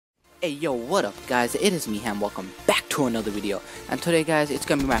Hey yo, what up guys, it is me HaaM, welcome back to another video. And today guys, it's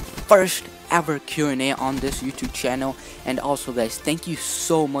gonna be my first ever Q&A on this YouTube channel. And also guys, thank you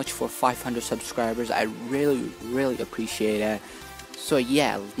so much for 500 subscribers, I really appreciate it. So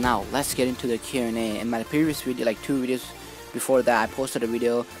yeah, now let's get into the Q&A. In my previous video, like 2 videos before that, I posted a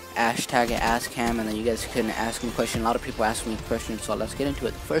video, hashtag #AskHaaM, and then you guys can ask me questions. A lot of people ask me questions, so let's get into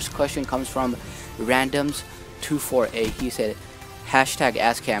it. The first question comes from randoms248. He said, hashtag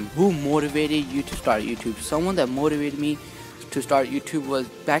 #AskHaaM, who motivated you to start YouTube? Someone that motivated me to start YouTube was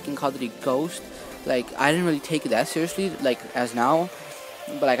back in Call of Duty Ghost. Like, I didn't really take it that seriously, like as now,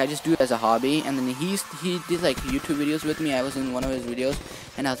 but like I just do it as a hobby. And then he did like YouTube videos with me. I was in one of his videos,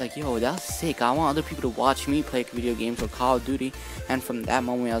 and I was like, yo, that's sick. I want other people to watch me play video games or Call of Duty. And from that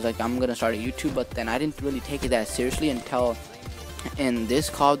moment, I was like, I'm gonna start a YouTube. But then I didn't really take it that seriously until in this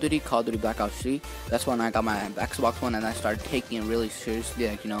Call of Duty Black Ops 3, that's when I got my Xbox One and I started taking it really seriously,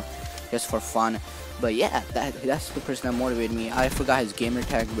 like, you know, just for fun. But yeah, that's the person that motivated me. I forgot his gamer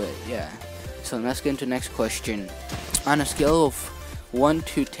tag, but yeah. So let's get into the next question. On a scale of 1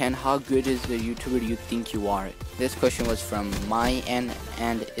 to 10, how good is the YouTuber you think you are? This question was from my end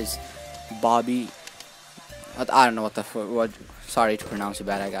and is Bobby. I don't know what sorry to pronounce it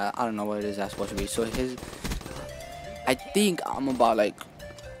bad. I don't know what it is that's supposed to be. So I think I'm about like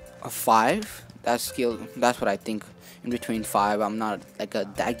a 5. That's what I think. In between 5. I'm not like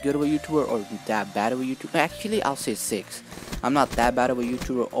that good of a YouTuber or that bad of a YouTuber. Actually, I'll say 6. I'm not that bad of a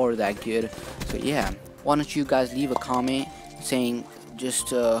YouTuber or that good. So yeah, why don't you guys leave a comment saying just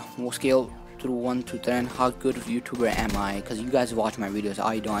scale through 1 to 10, how good of a YouTuber am I? Because you guys watch my videos.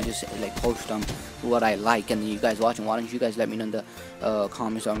 I don't. I just like post them what I like, and then you guys watching. Why don't you guys let me know in the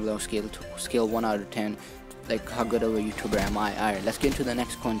comments down below, scale 1 out of 10. Like, how good of a YouTuber am I? Alright, let's get into the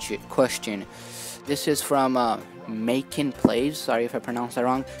next question. This is from Makin Plays. Sorry if I pronounced that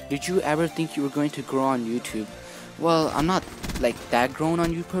wrong. Did you ever think you were going to grow on YouTube? Well, I'm not like that grown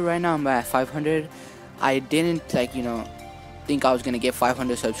on YouTube right now. I'm at 500. I didn't like, you know, think I was gonna get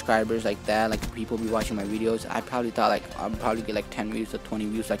 500 subscribers like that. Like, people be watching my videos. I probably thought like I'll probably get like 10 views or 20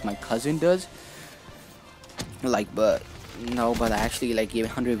 views like my cousin does. Like, but no, but I actually like give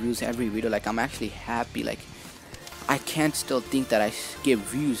 100 views every video. Like, I'm actually happy. Like, I can't still think that I give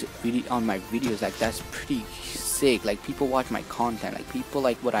views on my videos. Like, that's pretty sick. Like, people watch my content. Like, people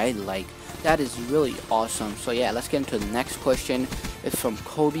like what I like. That is really awesome. So yeah, let's get into the next question. It's from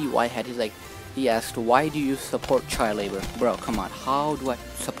Kobe Whitehead. He asked, why do you support child labor? Bro, come on. How do I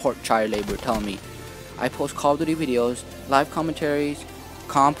support child labor? Tell me. I post Call of Duty videos, live commentaries,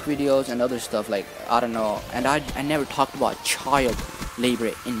 comp videos, and other stuff. Like, I don't know. And I never talked about child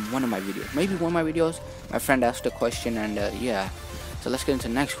labor in one of my videos. Maybe one of my videos, my friend asked a question, and yeah. So let's get into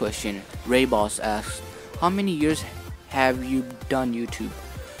the next question. Ray Boss asks, how many years have you done YouTube?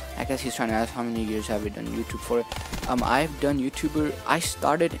 I guess he's trying to ask how many years have you done YouTube for. I've done YouTuber. I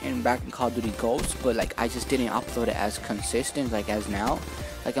started back in Call of Duty Ghost, but like I just didn't upload it as consistent like as now.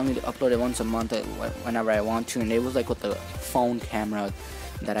 Like, I only upload it once a month whenever I want to, and it was like with the phone camera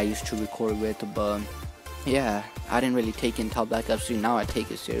that I used to record with. But yeah, I didn't really take it until Black Ops 3. Now I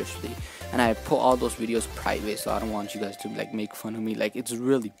take it seriously, and I put all those videos private, so I don't want you guys to like make fun of me. Like, it's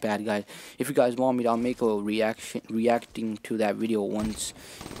really bad, guys. If you guys want me, I'll make a reacting to that video one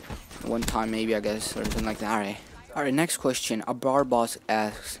time maybe, I guess, or something like that. Alright, next question. A bar boss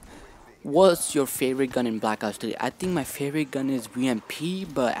asks, what's your favorite gun in Black Ops 3? I think my favorite gun is VMP,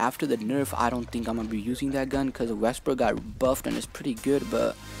 but after the nerf, I don't think I'm gonna be using that gun because Westbrook got buffed and it's pretty good.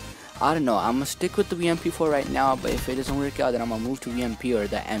 But I don't know, I'm gonna stick with the VMP for right now, but if it doesn't work out, then I'm gonna move to VMP or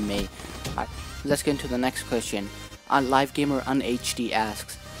the MA. Let's get into the next question. Live Gamer UnHD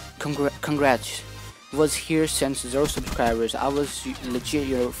asks, congrats, was here since 0 subscribers. I was legit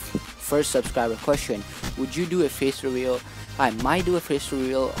your first subscriber. Question, would you do a face reveal? I might do a face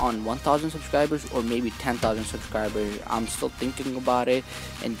reveal on 1,000 subscribers or maybe 10,000 subscribers. I'm still thinking about it,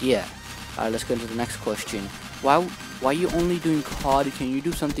 and yeah. Let's go into the next question. Why you only doing COD? Can you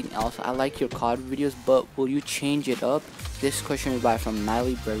do something else? I like your COD videos, but will you change it up? This question is from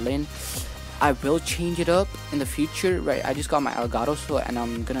Natalie Berlin. I will change it up in the future, right? I just got my Elgato, so, and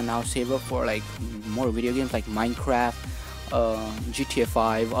I'm gonna now save up for like more video games like Minecraft, GTA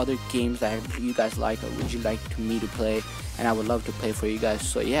 5, other games that you guys like or would you like me to play, and I would love to play for you guys.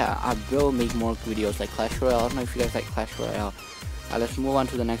 So yeah, I will make more videos like Clash Royale. I don't know if you guys like Clash Royale. Let's move on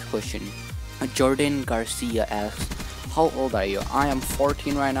to the next question. Jordan Garcia asks, how old are you? I am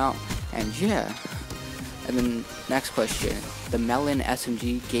 14 right now, and yeah. And then next question. The Melon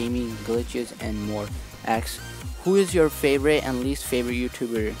SMG Gaming Glitches and More asks, who is your favorite and least favorite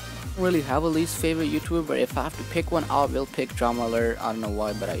YouTuber? don't really have a least favorite YouTuber, but if I have to pick one, I will pick Drama Alert. I don't know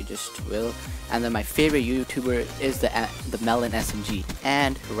why, but I just will. And then my favorite YouTuber is the Melon SMG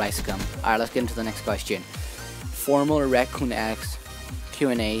and Rice Gum. Alright, let's get into the next question. Formal Raccoon X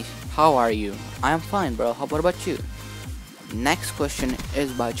Q&A. How are you? I am fine, bro. What about you? Next question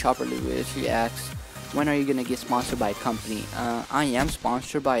is by Chopper Lewis. He asks, when are you gonna get sponsored by a company? I am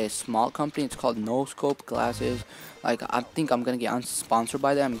sponsored by a small company. It's called No Scope Glasses. Like, I think I'm gonna get unsponsored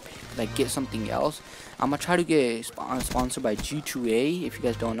by them, like get something else. I'm gonna try to get sponsored by G2A. If you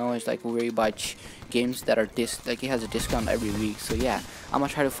guys don't know, it's like where you buy games that are like it has a discount every week. So yeah, I'm gonna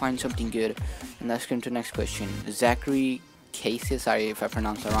try to find something good. And let's get into the next question. Zachary Cases, sorry if I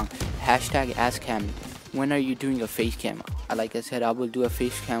pronounced that wrong. Hashtag AskHaaM. When are you doing a face cam? Like I said, I will do a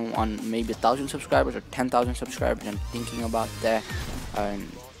face cam on maybe 1,000 subscribers or 10,000 subscribers. I'm thinking about that.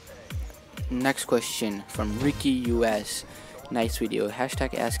 Next question from Ricky US. Nice video.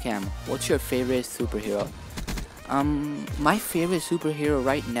 Hashtag AskHaaM. What's your favorite superhero? My favorite superhero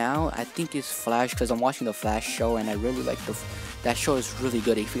right now, I think is Flash, because I'm watching the Flash show and I really like that show is really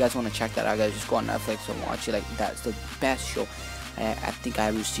good. If you guys want to check that out, guys, just go on Netflix and watch it. Like, that's the best show I think I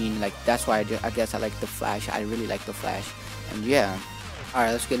ever seen. Like, that's why I guess I like the Flash. I really like the Flash. And yeah,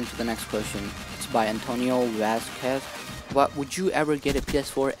 alright, let's get into the next question. It's by Antonio Vasquez. What would you ever get a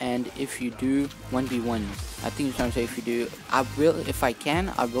PS4? And if you do, 1v1. I think you're trying to say if you do. I will, if I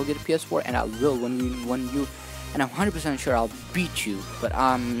can, I will get a PS4 and I will 1v1 you. And I'm 100% sure I'll beat you, but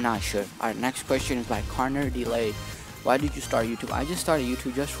I'm not sure. Alright, next question is by Corner Delay. Why did you start YouTube? I just started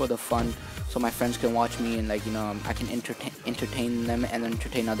YouTube just for the fun, so my friends can watch me and, like, you know, I can entertain them and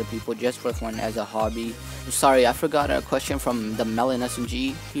entertain other people just for fun as a hobby. Sorry, I forgot a question from the Melon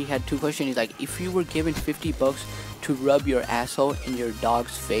SMG. He had two questions. He's like, if you were given 50 bucks to rub your asshole in your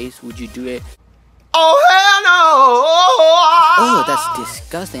dog's face, would you do it? Oh hell no! Oh, that's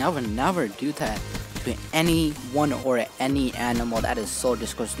disgusting. I would never do that to anyone or any animal. That is so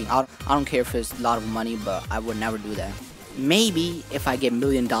disgusting. I don't care if it's a lot of money, but I would never do that. Maybe if I get $1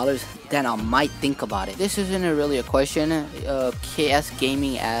 million, then I might think about it. This isn't really a question. KS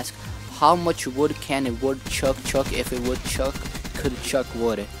Gaming asks, how much wood can a woodchuck chuck if a woodchuck could chuck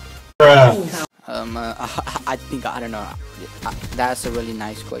wood? I think, I don't know. That's a really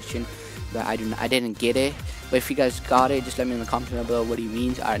nice question, but I didn't get it. But if you guys got it, just let me in the comments below what he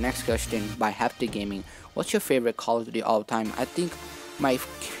means. Our next question by Haptic Gaming. What's your favorite Call of Duty all time? I think my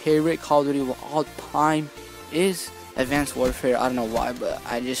favorite Call of Duty of all time is Advanced Warfare. I don't know why, but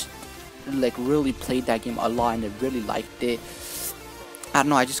I just like really played that game a lot and I really liked it. I don't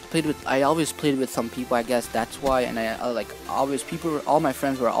know, I always played with some people, I guess that's why. And I like always, all my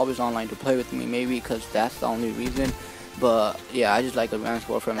friends were always online to play with me, maybe because that's the only reason. But yeah, I just like Advanced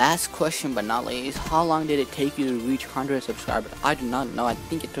Warfare. Last question but not least, how long did it take you to reach 100 subscribers? I do not know. I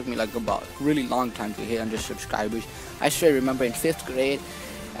think it took me like about a really long time to hit 100 subscribers. I still remember in 5th grade,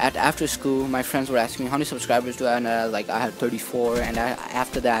 after school, my friends were asking me how many subscribers do I have, and like I had 34, and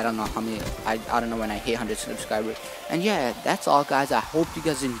after that I don't know how many, I don't know when I hit 100 subscribers. And yeah, that's all guys. I hope you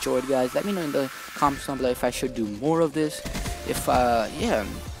guys enjoyed, guys. Let me know in the comments down below if I should do more of this. If yeah,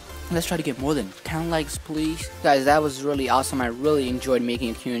 let's try to get more than 10 likes, please. Guys, that was really awesome. I really enjoyed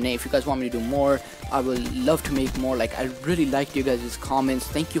making a Q&A. If you guys want me to do more, I would love to make more. Like, I really liked you guys' comments.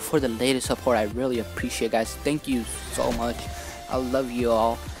 Thank you for the latest support. I really appreciate it, guys. Thank you so much. I love you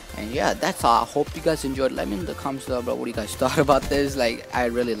all. And yeah, that's all. I hope you guys enjoyed. Let me in the comments below about what you guys thought about this. Like, I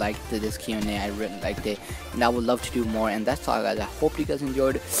really liked this Q&A. I really liked it, and I would love to do more. And that's all, guys. I hope you guys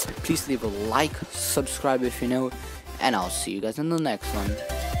enjoyed. Please leave a like, subscribe if you know, and I'll see you guys in the next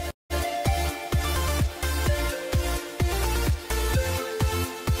one.